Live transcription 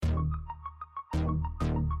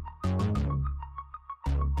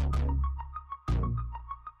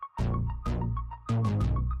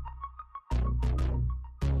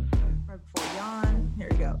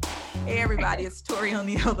everybody, it's Tori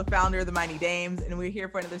O'Neill, the founder of the Mighty Dames, and we're here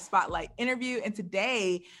for another Spotlight interview. And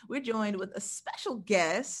today we're joined with a special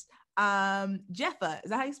guest, Jepha. Is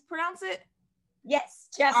that how you pronounce it? Yes,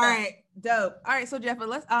 Jepha. All right, dope. All right, so Jepha,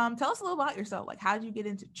 let's tell us a little about yourself. Like, how did you get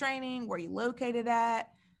into training? Where you located at?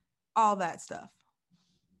 All that stuff.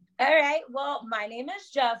 All right. Well, my name is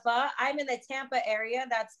Jepha. I'm in the Tampa area.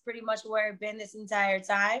 That's pretty much where I've been this entire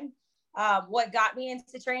time. What got me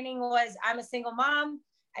into training was I'm a single mom.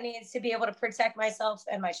 I needed to be able to protect myself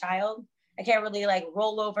and my child. I can't really like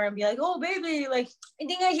roll over and be like, oh, baby, like, I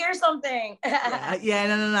think I hear something. Yeah,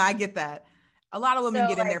 no, I get that. A lot of women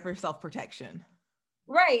get in there for self-protection.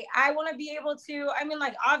 Right. I want to be able to, I mean,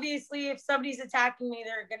 like, obviously, if somebody's attacking me,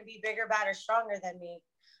 they're going to be bigger, badder, stronger than me.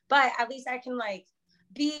 But at least I can, like,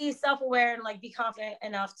 be self-aware and, like, be confident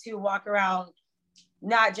enough to walk around,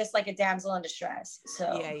 not just like a damsel in distress.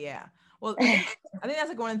 So, yeah. Well, I think that's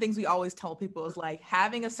like one of the things we always tell people is like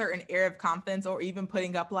having a certain air of confidence or even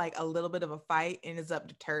putting up like a little bit of a fight ends up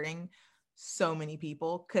deterring so many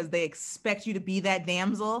people because they expect you to be that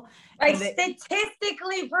damsel. Like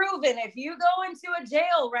statistically proven, if you go into a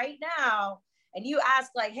jail right now and you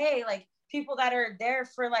ask like, hey, like people that are there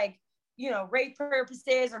for like, you know, rape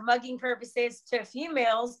purposes or mugging purposes to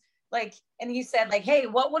females, like, and you said like, hey,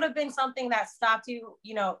 what would have been something that stopped you,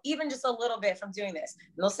 you know, even just a little bit from doing this?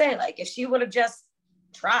 And they'll say like, if she would have just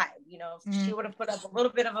tried, you know, if she would have put up a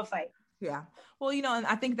little bit of a fight. Yeah. Well, you know, and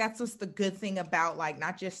I think that's just the good thing about like,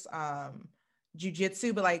 not just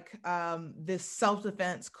jiu-jitsu, but like this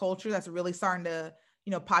self-defense culture that's really starting to,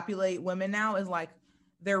 you know, populate women now is like,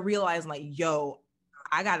 they're realizing like, yo,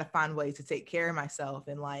 I got to find ways to take care of myself.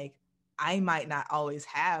 And like, I might not always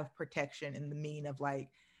have protection in the mean of like,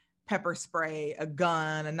 pepper spray, a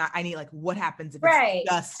gun, and I need like what happens if it's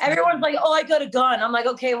just everyone's like, oh, I got a gun. I'm like,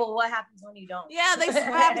 okay, well, what happens when you don't? Yeah, what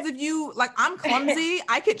happens if you like I'm clumsy,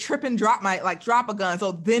 I could trip and drop a gun.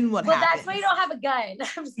 So then what happens? That's why you don't have a gun.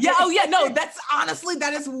 Yeah, oh yeah, no, that's honestly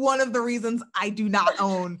that is one of the reasons I do not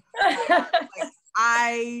own.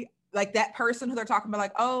 I like that person who they're talking about,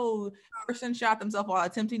 like, oh, person shot themselves while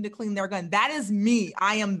attempting to clean their gun. That is me.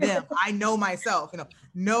 I am them. I know myself. You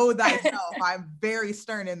know thyself. I'm very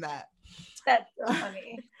stern in that. That's so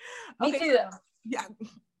funny. Me too. Yeah.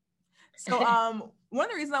 So one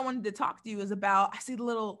of the reasons I wanted to talk to you is about, I see the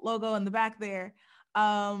little logo in the back there,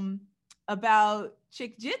 about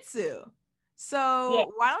ChickJitsu.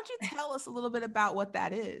 So why don't you tell us a little bit about what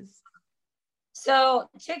that is? So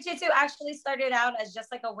ChickJitsu actually started out as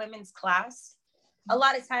just like a women's class. A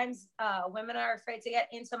lot of times women are afraid to get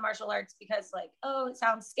into martial arts because like, oh, it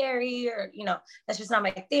sounds scary, or, you know, that's just not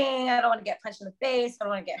my thing. I don't want to get punched in the face. I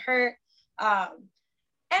don't want to get hurt.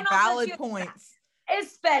 And valid points.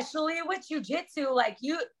 Especially with jiu-jitsu, like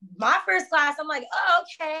my first class, I'm like, oh,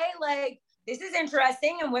 okay, like this is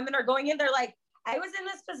interesting. And women are going in there like, I was in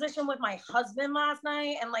this position with my husband last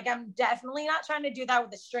night, and like, I'm definitely not trying to do that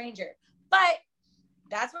with a stranger. But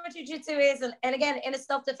that's what jiu-jitsu is. And again, in a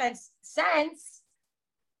self-defense sense,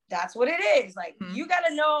 that's what it is. Like, you got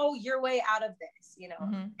to know your way out of this, you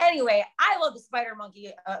know? Anyway, I love the spider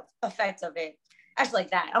monkey effect of it. Actually,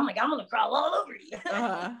 like that. I'm like, I'm going to crawl all over you.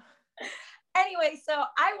 Anyway, so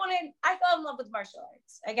I fell in love with martial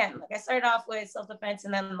arts. Again, like I started off with self-defense,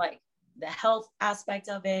 and then like the health aspect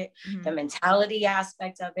of it, the mentality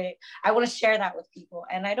aspect of it. I want to share that with people.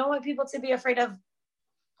 And I don't want people to be afraid of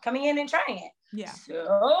coming in and trying it. Yeah.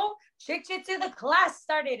 So ChickJitsu, the class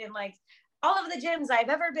started in like all of the gyms I've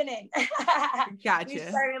ever been in. Gotcha. We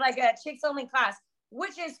started like a chicks only class,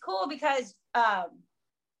 which is cool because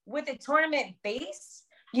with a tournament base,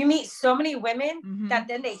 you meet so many women that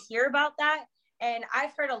then they hear about that. And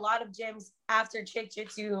I've heard a lot of gyms after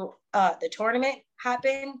ChickJitsu, the tournament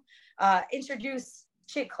happened, introduce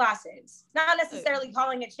chick classes, not necessarily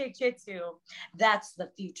calling it ChickJitsu. That's the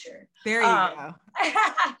future. There you go.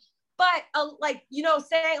 But like, you know,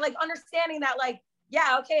 saying like understanding that like,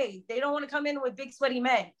 yeah, okay, they don't want to come in with big sweaty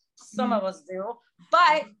men. Some of us do,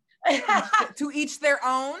 but to each their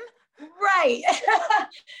own. Right.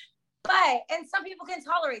 And some people can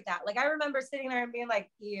tolerate that. Like I remember sitting there and being like,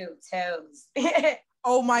 ew, toes.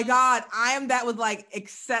 Oh my God. I am that with like,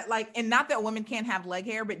 except like, and not that women can't have leg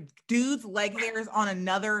hair, but dudes' leg hair is on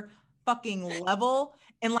another fucking level.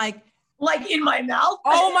 And like in my mouth.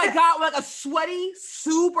 Oh my God. Like a sweaty,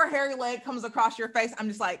 super hairy leg comes across your face. I'm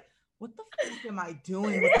just like, what the fuck am I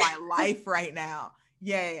doing with my life right now?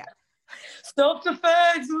 Yeah.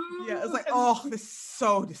 Self-defense. Yeah. It's like, oh, this is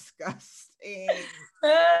so disgusting.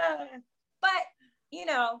 But, you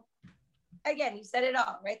know, again, you said it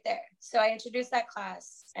all right there. So I introduced that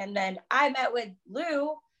class, and then I met with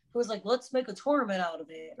Lou, who was like, let's make a tournament out of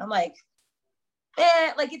it. And I'm like,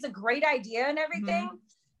 like it's a great idea and everything. Mm-hmm.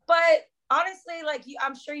 But honestly, like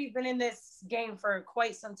I'm sure you've been in this game for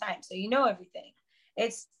quite some time, so you know everything.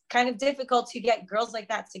 It's kind of difficult to get girls like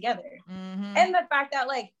that together. Mm-hmm. And the fact that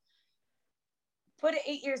like, put it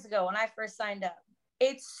 8 years ago when I first signed up,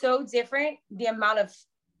 it's so different, the amount of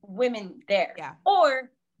women there. Yeah.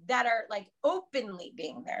 Or that are like openly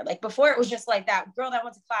being there. Like before it was just like that girl that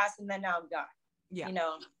went to class and then now I'm gone. Yeah. You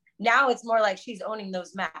know, now it's more like she's owning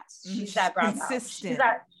those mats. She's that brown belt. She's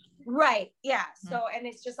that, right. Yeah. So, and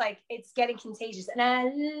it's just like, it's getting contagious and I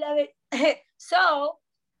love it. So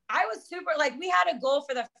I was super, like, we had a goal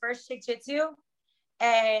for the first ChickJitsu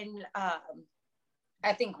and,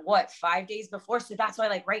 I think 5 days before. So that's why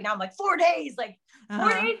like right now I'm like 4 days, like 4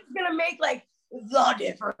 days is going to make like the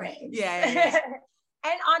difference. Yeah.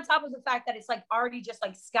 And on top of the fact that it's like already just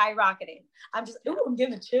like skyrocketing. I'm just, I'm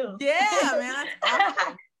getting a chill. Yeah, man. That's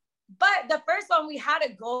awesome. But the first one, we had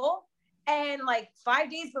a goal and like 5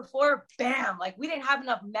 days before, bam, like we didn't have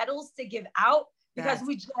enough medals to give out because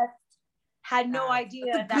we just had no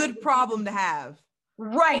idea. That's a good problem to have.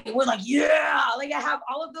 Right. We're like, yeah, like I have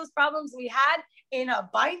all of those problems we had in a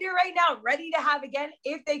binder right now, ready to have again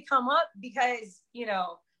if they come up because, you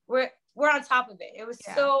know, we're on top of it. It was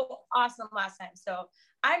so awesome last time. So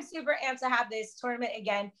I'm super amped to have this tournament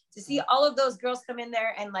again, to see all of those girls come in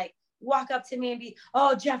there and like walk up to me and be,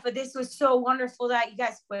 oh, Jepha, this was so wonderful that you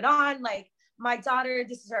guys put on. Like my daughter,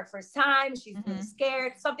 this is her first time. She's really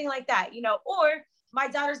scared, something like that, you know, or my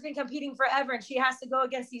daughter's been competing forever and she has to go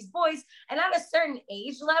against these boys. And at a certain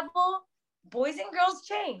age level, boys and girls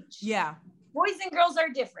change. Yeah. Boys and girls are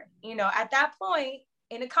different. You know, at that point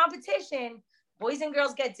in a competition, boys and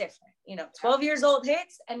girls get different. You know, 12 years old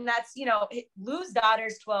hits, and that's, you know, Lou's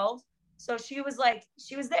daughter's 12. So she was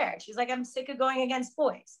there. She's like, I'm sick of going against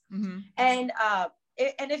boys. And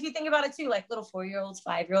if you think about it too, like little 4-year-olds,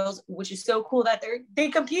 5-year-olds, which is so cool that they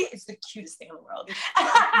compete. It's the cutest thing in the world.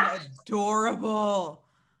 Adorable.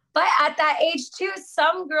 But at that age too,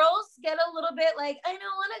 some girls get a little bit like, I don't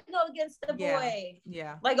want to go against the boy.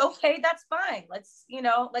 Yeah. Like, okay, that's fine. Let's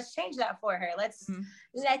change that for her. Let's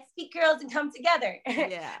be girls and come together.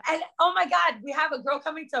 Yeah. And oh my God, we have a girl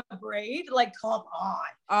coming to braid. Like, come on.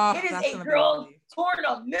 Oh, it is a girl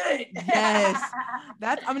tournament. Yes.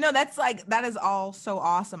 That is all so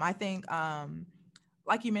awesome. I think,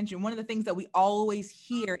 like you mentioned, one of the things that we always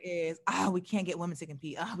hear is, we can't get women to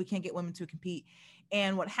compete. We can't get women to compete.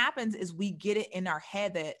 And what happens is we get it in our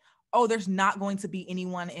head that, there's not going to be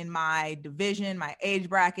anyone in my division, my age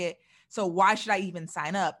bracket. So why should I even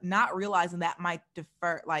sign up? Not realizing that might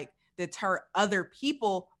deter other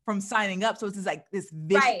people from signing up. So it's just like this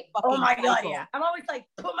vicious. Right. Oh my God. Yeah. I'm always like,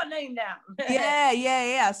 put my name down.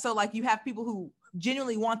 Yeah. So like you have people who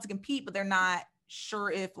genuinely want to compete, but they're not sure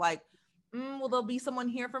if like, will there be someone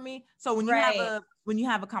here for me? So when you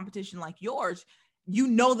have a competition like yours, you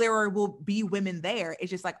know there will be women there.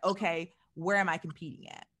 It's just like, okay, where am I competing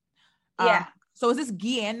at? Yeah. So is this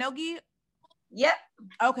gi and no gi? Yep.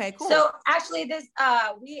 Okay, cool. So actually this,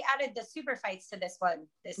 we added the super fights to this one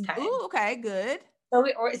this time. Ooh, okay, good. So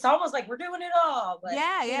it's almost like we're doing it all. But,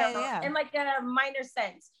 yeah. In like a minor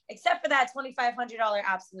sense, except for that $2,500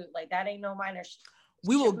 absolute, like that ain't no minor.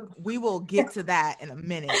 We will get to that in a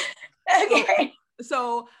minute. Okay.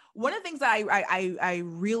 So one of the things that I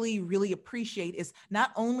really, really appreciate is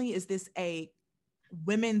not only is this a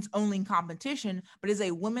women's only competition, but is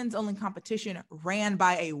a women's only competition ran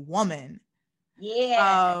by a woman.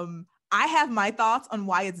 Yeah. I have my thoughts on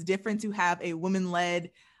why it's different to have a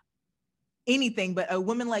women-led anything, but a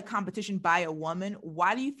women-led competition by a woman.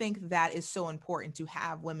 Why do you think that is so important to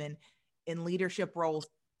have women in leadership roles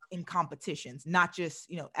in competitions, not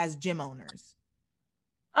just, as gym owners?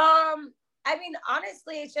 I mean,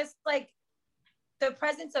 honestly, it's just like the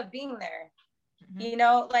presence of being there,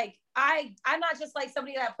 like I'm not just like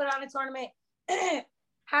somebody that put on a tournament.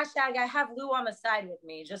 Hashtag, I have Lou on the side with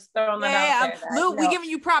me. Just throwing that out there. Lou, we're giving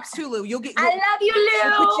you props too, Lou. I love you, Lou.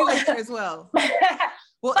 We'll put you in there as well.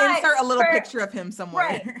 We'll insert a little picture of him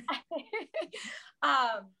somewhere.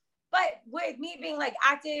 Right. But with me being like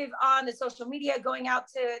active on the social media, going out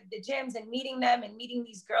to the gyms and meeting them and meeting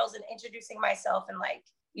these girls and introducing myself and like,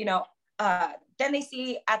 then they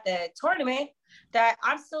see at the tournament that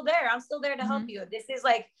I'm still there. I'm still there to help you. This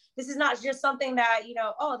is not just something that,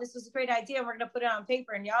 this was a great idea. And we're going to put it on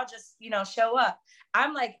paper and y'all just, show up.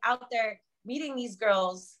 I'm like out there meeting these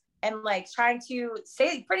girls and like trying to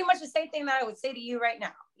say pretty much the same thing that I would say to you right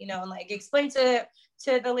now, and like explain to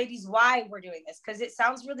the ladies why we're doing this. Cause it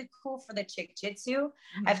sounds really cool for the ChickJitsu.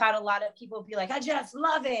 I've had a lot of people be like, I just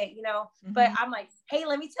love it, but I'm like, hey,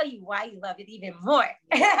 let me tell you why you love it even more.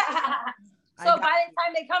 So by the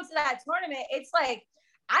time they come to that tournament, it's like,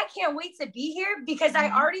 I can't wait to be here because I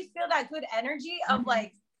already feel that good energy of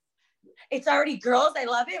like, it's already girls. I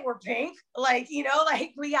love it. We're pink. Like, you know,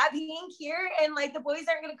 like we got pink here and like the boys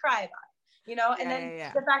aren't going to cry about it, you know? And then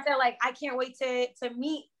the fact that like, I can't wait to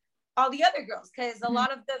meet all the other girls. Cause a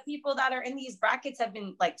lot of the people that are in these brackets have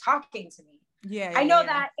been like talking to me. I know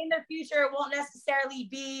that in the future, it won't necessarily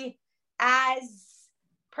be as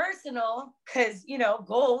personal cause you know,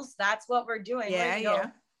 goals, that's what we're doing.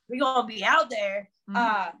 We're going to be out there.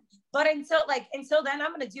 But until then,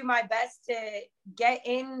 I'm going to do my best to get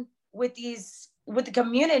in with the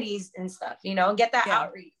communities and stuff, you know, and get that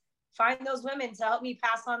outreach, find those women to help me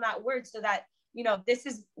pass on that word so that, you know, this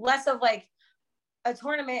is less of like a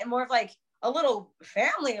tournament and more of like a little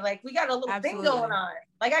family. Like we got a little thing going on.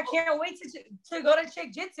 Like I can't wait to go to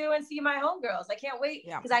ChickJitsu and see my homegirls. I can't wait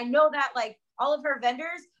because I know that like all of her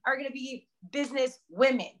vendors are going to be business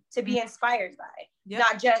women to be inspired by,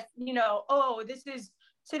 not just, you know, oh, this is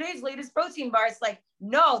today's latest protein bar. It's like,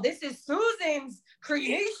 no, this is Susan's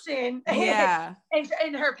creation and her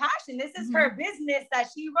passion. This is her business that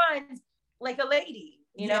she runs like a lady,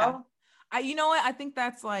 you know? You know what? I think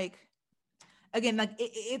that's like, again, like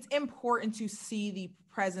it's important to see the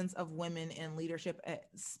presence of women in leadership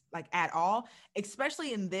at all,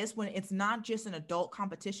 especially in this, when it's not just an adult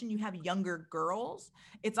competition, you have younger girls.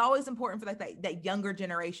 It's always important for like that younger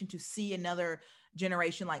generation to see another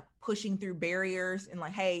generation like pushing through barriers and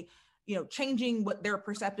like, hey, you know, changing what their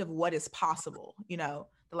perceptive what is possible, you know.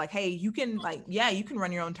 They're like, hey, you can like, you can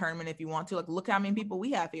run your own tournament if you want to. Like, look how many people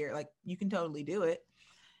we have here. Like, you can totally do it.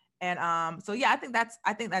 And so I think that's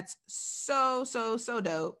so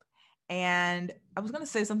dope. And I was gonna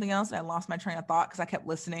say something else and I lost my train of thought because I kept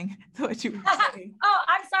listening to what you were saying. Oh,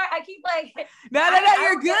 I'm sorry. I keep like no,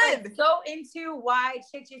 you're good. Like, so into why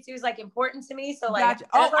ChickJitsu is like important to me. So like, gotcha.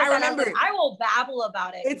 I remember. Like, I will babble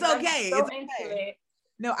about it. It's okay. I'm so into it.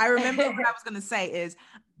 No, I remember what I was gonna say is,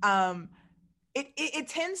 it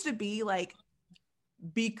tends to be like,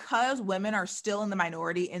 because women are still in the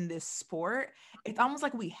minority in this sport, it's almost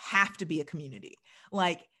like we have to be a community.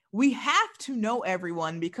 Like we have to know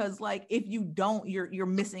everyone because like, if you don't, you're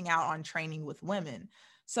missing out on training with women.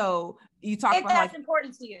 So you talk if about that's like,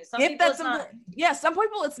 important to you. Some if people that's important. Yeah, some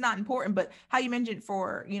people it's not important, but how you mentioned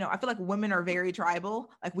for, you know, I feel like women are very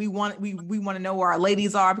tribal. Like we want to know where our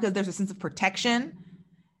ladies are because there's a sense of protection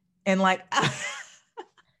and like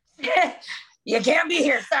you can't be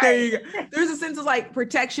here. Sorry. There's a sense of like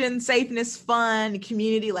protection, safeness, fun,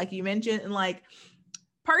 community, like you mentioned. And like,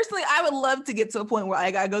 personally, I would love to get to a point where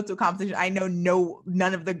like, I go to a competition. I know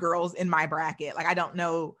none of the girls in my bracket. Like I don't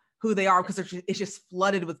know who they are because it's just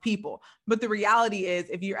flooded with people. But the reality is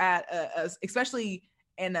if you're at especially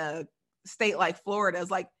in a state like Florida,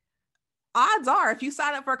 it's like, odds are if you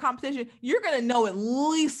sign up for a competition, you're going to know at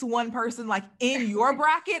least one person like in your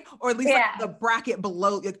bracket, or at least like the bracket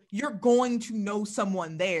below. Like, you're going to know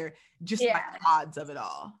someone there, just like the odds of it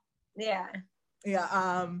all.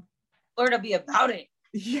 Florida be about it.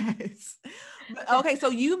 Yes. Okay, so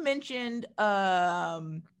you mentioned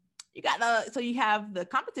you got so you have the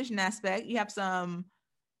competition aspect, you have some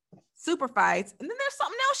super fights, and then there's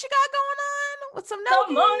something else you got going on with some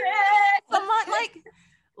money.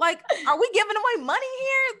 Like, are we giving away money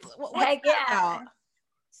here? What's Heck that about?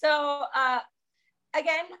 So,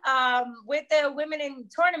 again, with the women in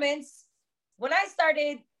tournaments, when I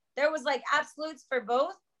started, there was like absolutes for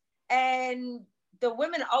both. And the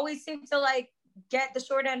women always seem to like get the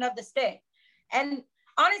short end of the stick. And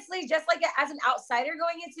honestly, just like as an outsider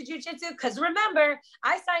going into jiu-jitsu, because remember,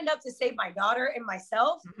 I signed up to save my daughter and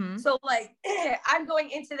myself. So like, I'm going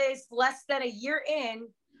into this less than a year in.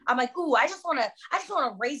 I'm like, ooh, I just want to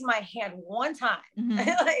raise my hand one time.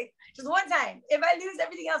 Like just one time. If I lose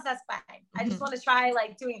everything else, that's fine. I just want to try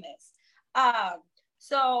like doing this.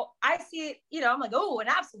 So I see it, you know, I'm like, oh, an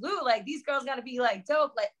absolute, like these girls got to be like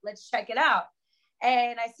dope. Let's check it out.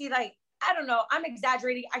 And I see like, I don't know, I'm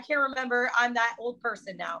exaggerating. I can't remember. I'm that old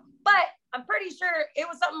person now, but I'm pretty sure it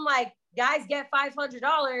was something like guys get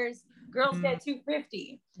 $500, girls get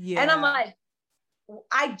 $250. And I'm like,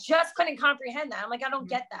 I just couldn't comprehend that. I'm like, I don't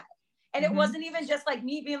get that. And it wasn't even just like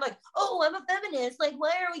me being like, oh, I'm a feminist. Like,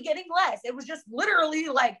 why are we getting less? It was just literally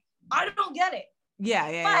like, I don't get it.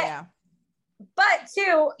 But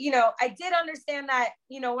too, you know, I did understand that,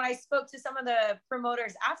 you know, when I spoke to some of the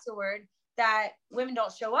promoters afterward, that women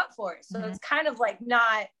don't show up for it. So it's kind of like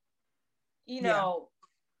not, you know,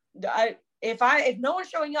 if no one's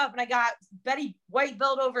showing up and I got Betty white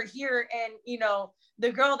belt over here and, you know,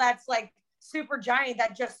 the girl that's like super giant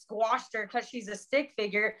that just squashed her because she's a stick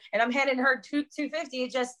figure and I'm handing her $250,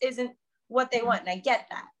 it just isn't what they want. And I get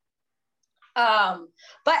that.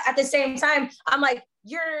 But at the same time, I'm like,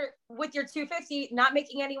 you're with your 250 not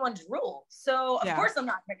making anyone drool. So of course I'm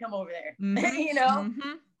not gonna come over there. You know,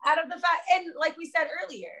 out of the fact, and like we said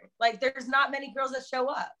earlier, like there's not many girls that show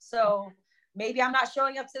up. So maybe I'm not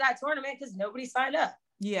showing up to that tournament because nobody signed up.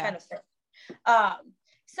 Yeah. Kind of thing.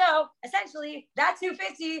 So essentially that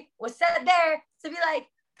 250 was set there to be like,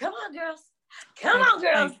 come on, girls. Come on,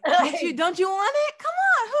 girls. Like, don't you want it? Come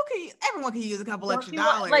on. Everyone can use a couple extra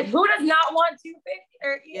dollars. Like, who does not want 250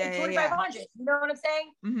 or 2,500? You know what I'm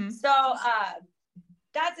saying? So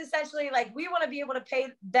that's essentially like, we want to be able to pay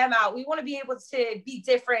them out. We want to be able to be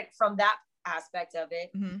different from that aspect of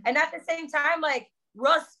it. And at the same time, like,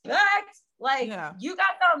 respect. Like, you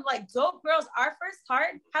got them like dope girls. Our first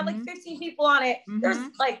card had like 15 people on it. There's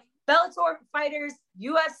like Bellator fighters,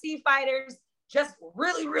 UFC fighters, just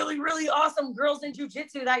really, really, really awesome girls in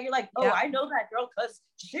jiu-jitsu that you're like, oh, I know that girl because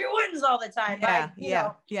she wins all the time. Like, you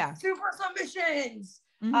know, super submissions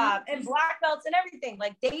and black belts and everything.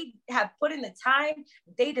 Like, they have put in the time.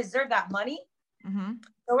 They deserve that money. So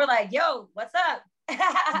we're like, yo, what's up?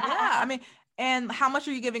 I mean, and how much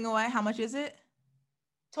are you giving away? How much is it?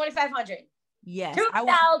 $2,500. Yes,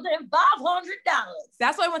 $2,500.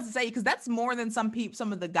 That's what I want to say, because that's more than some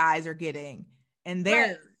of the guys are getting in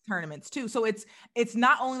their tournaments too. So it's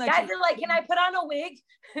not only like guys are like, can I put on a wig?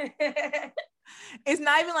 It's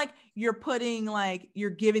not even like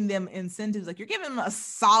you're giving them incentives. Like, you're giving them a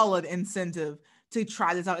solid incentive to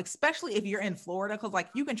try this out, especially if you're in Florida, because like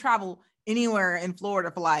you can travel anywhere in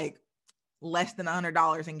Florida for like less than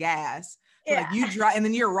 $100 in gas. So like you drive, and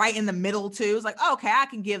then you're right in the middle too. It's like, okay, I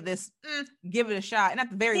can give this, give it a shot. And at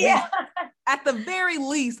the very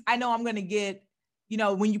least, I know I'm going to get, you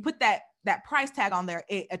know, when you put that price tag on there,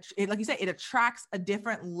 it like you said, it attracts a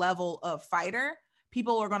different level of fighter.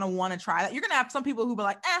 People are going to want to try that. You're going to have some people who be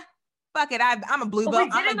like, fuck it. I'm a blue belt.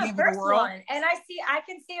 I'm going to give it a whirl. And I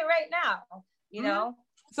can see it right now, you know?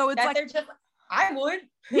 So it's like, I would.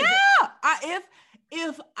 Yeah.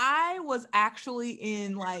 If I was actually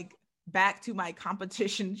in like back to my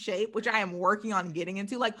competition shape, which I am working on getting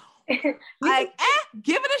into, like, give it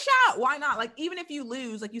a shot. Why not? Like, even if you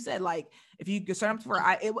lose, like you said, like if you get started up for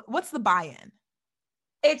what's the buy-in?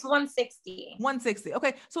 It's 160. 160.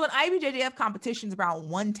 Okay. So an IBJJF competition is around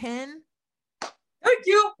 110. Thank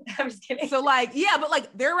you. I'm just kidding. So like, yeah, but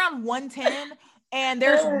like they're around 110. And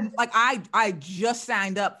there's like, I just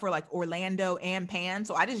signed up for like Orlando and Pan.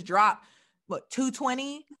 So I just dropped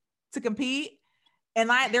 $220 to compete. And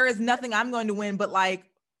there is nothing I'm going to win but like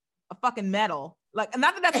a fucking medal. Like,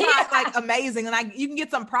 not that that's not like amazing. And you can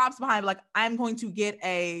get some props behind it. Like, I'm going to get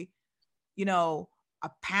a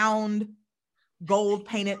pound gold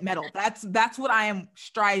painted medal. That's what I am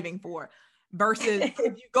striving for. Versus if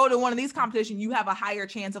you go to one of these competitions, you have a higher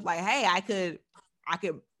chance of like, hey, I could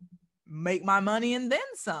make my money and then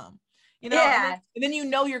some, you know? And then you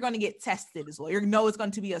know you're going to get tested as well. You know it's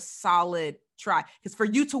going to be a solid try, because for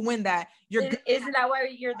you to win that, isn't that why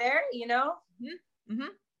you're there, you know? You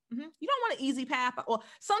don't want an easy path. Well,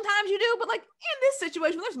 sometimes you do, but like in this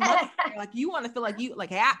situation, there's money. Like, you want to feel like you, like,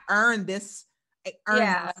 hey, I earned this. This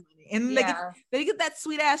money. And they get that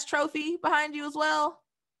sweet ass trophy behind you as well.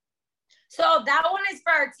 So that one is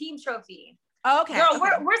for our team trophy. Okay. Girl,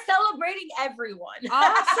 we're celebrating everyone.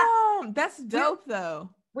 Awesome. That's dope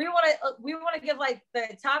though. We want to give like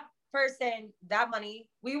the top person that money.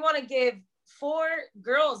 We want to give 4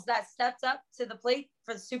 girls that stepped up to the plate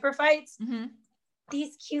for the super fights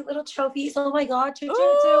these cute little trophies. Oh my god,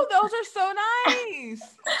 ooh, those are so nice.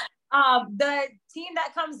 The team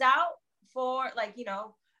that comes out for, like, you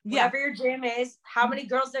know, whatever your gym is, how many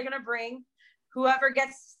girls they're gonna bring, whoever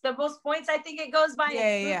gets the most points, I think it goes by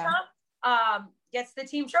gets the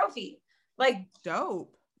team trophy. Like,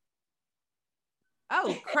 dope.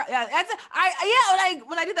 Oh, crap.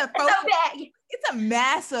 When I did that photo, it's a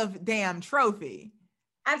massive damn trophy.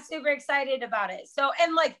 I'm super excited about it. So,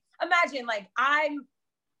 and like, imagine, like, I'm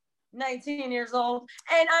 19 years old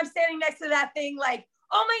and I'm standing next to that thing, like,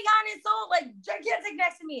 oh my god, it's so like gigantic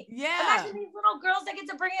next to me. Imagine these little girls that get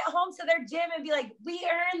to bring it home to their gym and be like, we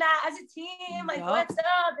earned that as a team. Like, what's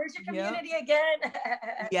up? There's your community again.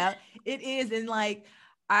 Yeah, it is. And like,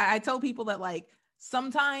 I tell people that, like,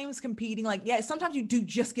 sometimes competing, like, sometimes you do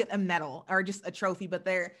just get a medal or just a trophy, but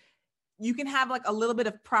you can have like a little bit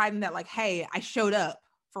of pride in that, like, hey, I showed up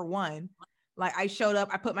for one. Like, I showed up,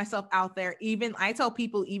 I put myself out there. Even I tell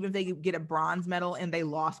people, even if they get a bronze medal and they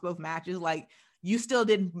lost both matches, like, you still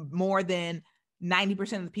did more than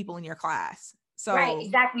 90% of the people in your class. So right,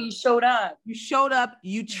 exactly. You showed up,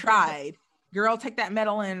 you tried. Girl, take that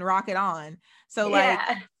medal and rock it on. So like,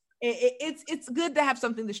 it's good to have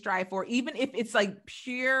something to strive for, even if it's like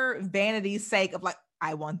pure vanity's sake of like,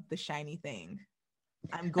 I want the shiny thing.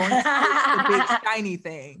 I'm going to the big shiny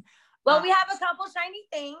thing. Well, we have a couple shiny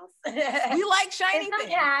things. We like shiny things.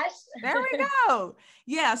 Cash. There we go.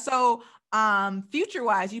 Yeah. So future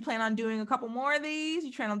wise, you plan on doing a couple more of these?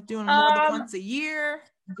 You plan on doing more than once a year?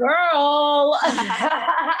 Girl.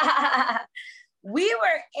 We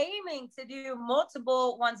were aiming to do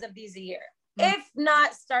multiple ones of these a year. If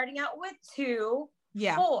not starting out with 2,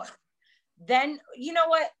 4. Then you know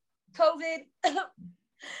what? COVID.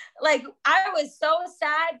 Like, I was so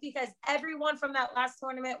sad because everyone from that last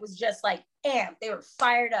tournament was just like amped. They were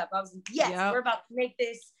fired up. I was like, yes, we're about to make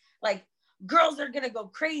this. Like, girls are going to go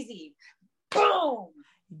crazy. Boom.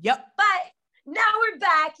 Yep. But now we're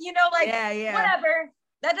back, you know, like, whatever.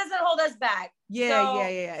 That doesn't hold us back. Yeah.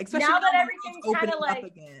 Especially now that everything's kind of like,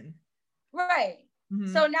 again. Right.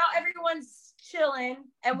 Mm-hmm. So now everyone's chilling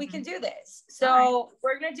and we can do this. So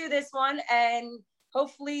we're going to do this one. And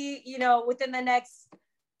hopefully, you know, within the next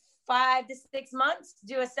 5 to 6 months,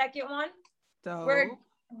 do a second one. So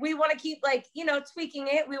we want to keep, like, you know, tweaking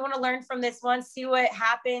it. We want to learn from this one, see what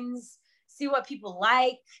happens, see what people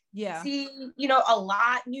like. Yeah. See, you know, a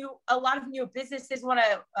lot of new businesses want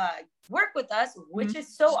to work with us, which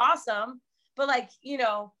is so awesome. But, like, you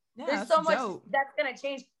know, there's so much that's going to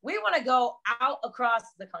change. We want to go out across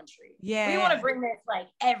the country. Yeah. We want to bring this, like,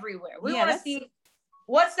 everywhere. We want to see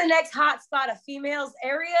what's the next hot spot of females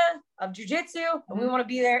area of jiu-jitsu, and we want to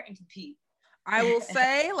be there and compete. I will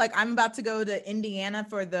say, like, I'm about to go to Indiana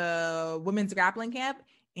for the women's grappling camp.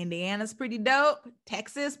 Indiana's pretty dope.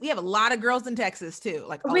 Texas, we have a lot of girls in Texas too.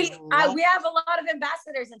 Like, we have a lot of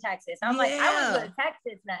ambassadors in Texas. I'm like, I want to go to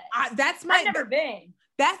Texas next. I've never been.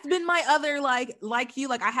 That's been my other, like you,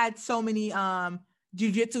 like, I had so many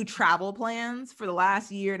jiu-jitsu travel plans for the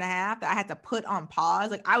last year and a half that I had to put on pause.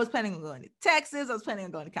 Like, I was planning on going to Texas. I was planning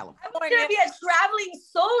on going to California. I was going to be a traveling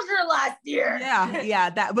soldier last year. Yeah.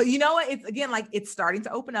 But you know what? It's, again, like, it's starting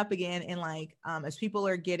to open up again. And, like, as people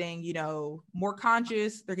are getting, you know, more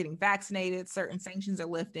conscious, they're getting vaccinated, certain sanctions are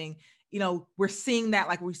lifting, you know, we're seeing that,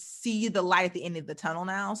 like, we see the light at the end of the tunnel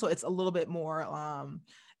now. So it's a little bit more,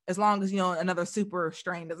 as long as, you know, another super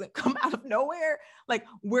strain doesn't come out of nowhere, like,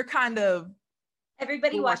 we're kind of,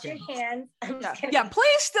 everybody wash your hands. Yeah,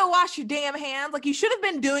 please still wash your damn hands. Like, you should have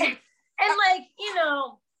been doing. And, like, you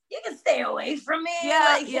know, you can stay away from me. Yeah,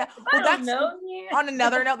 like, yeah. Well, I don't know you. On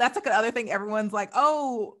another note, that's like another thing. Everyone's like,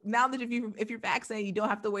 oh, now that if you're vaccinated, you don't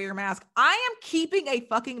have to wear your mask. I am keeping a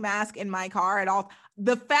fucking mask in my car at all.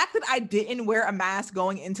 The fact that I didn't wear a mask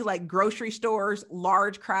going into, like, grocery stores,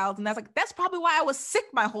 large crowds, and that's probably why I was sick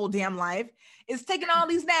my whole damn life, is taking all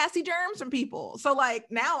these nasty germs from people. So, like,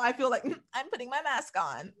 now I feel like I'm putting my mask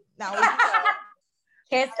on. Now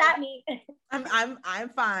can't stop me. I'm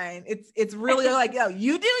fine. It's really like, yo,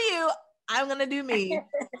 you do you, I'm gonna do me.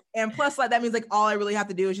 And plus, like, that means, like, all I really have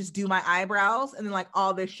to do is just do my eyebrows, and then, like,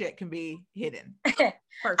 all this shit can be hidden.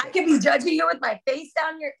 Perfect. I can be judging you with my face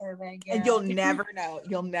down your and you'll never know.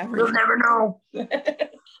 You'll never know. All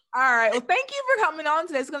right. Well, thank you for coming on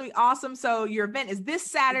today. It's gonna be awesome. So your event is this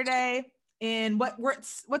Saturday in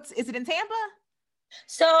what's is it in Tampa?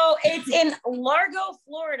 So it's in Largo,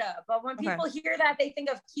 Florida. But when people hear that, they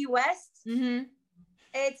think of Key West. Mm-hmm.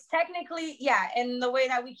 It's technically, and the way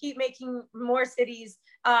that we keep making more cities,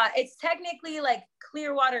 it's technically like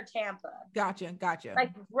Clearwater, Tampa. Gotcha.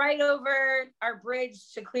 Like right over our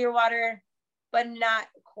bridge to Clearwater, but not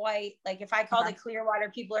quite. Like, if I call it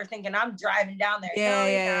Clearwater, people are thinking I'm driving down there.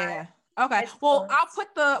 Yeah. Okay. Well,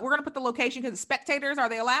 we're going to put the location, because spectators, are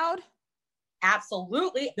they allowed?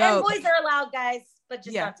 Absolutely. Dope. And boys are allowed, guys, but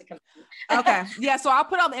just not to compete. Okay. Yeah. So I'll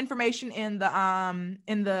put all the information in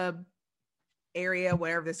the area,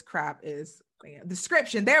 wherever this crap is.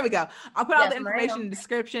 Description. There we go. I'll put all the information in the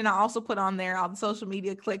description. I'll also put on there all the social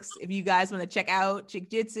media clicks if you guys want to check out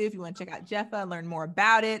ChickJitsu, if you want to check out Jepha, learn more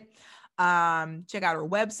about it. Check out our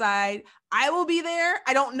website. I will be there.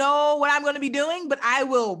 I don't know what I'm going to be doing, but I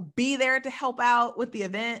will be there to help out with the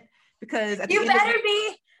event, because you better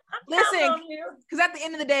be. Listen, because at the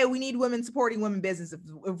end of the day, we need women supporting women businesses.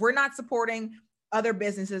 If we're not supporting other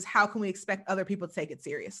businesses, how can we expect other people to take it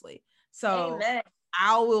seriously? So Amen.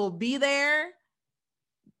 I will be there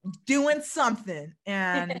doing something,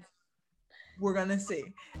 and we're gonna see.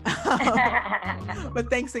 But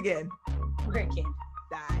thanks again. Working.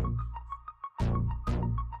 Bye.